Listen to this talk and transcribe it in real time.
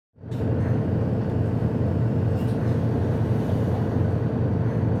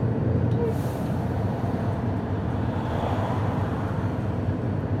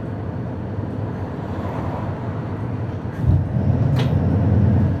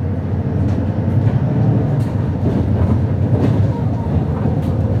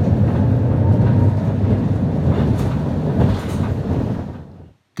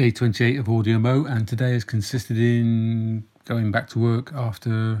Day 28 of Audio Mo, and today has consisted in going back to work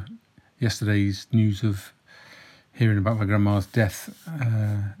after yesterday's news of hearing about my grandma's death.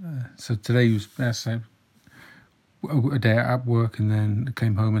 So today was a day at work, and then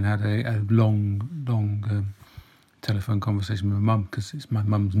came home and had a long telephone conversation with my mum, because it's my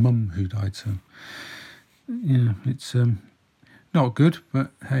mum's mum who died. So yeah, it's not good,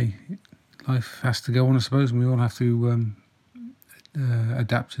 but hey, life has to go on, I suppose, and we all have to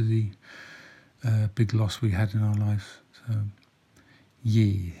adapt to the big loss we had in our lives. So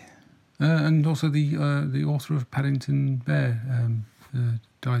yeah, and also the author of Paddington Bear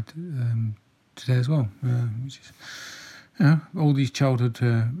died today as well, which is, all these childhood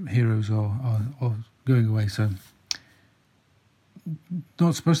heroes are going away. So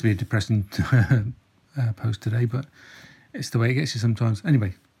not supposed to be a depressing post today, but it's the way it gets you sometimes.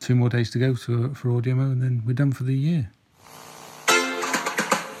 Anyway, 2 more days to go for Audio Mo, and then we're done for the year.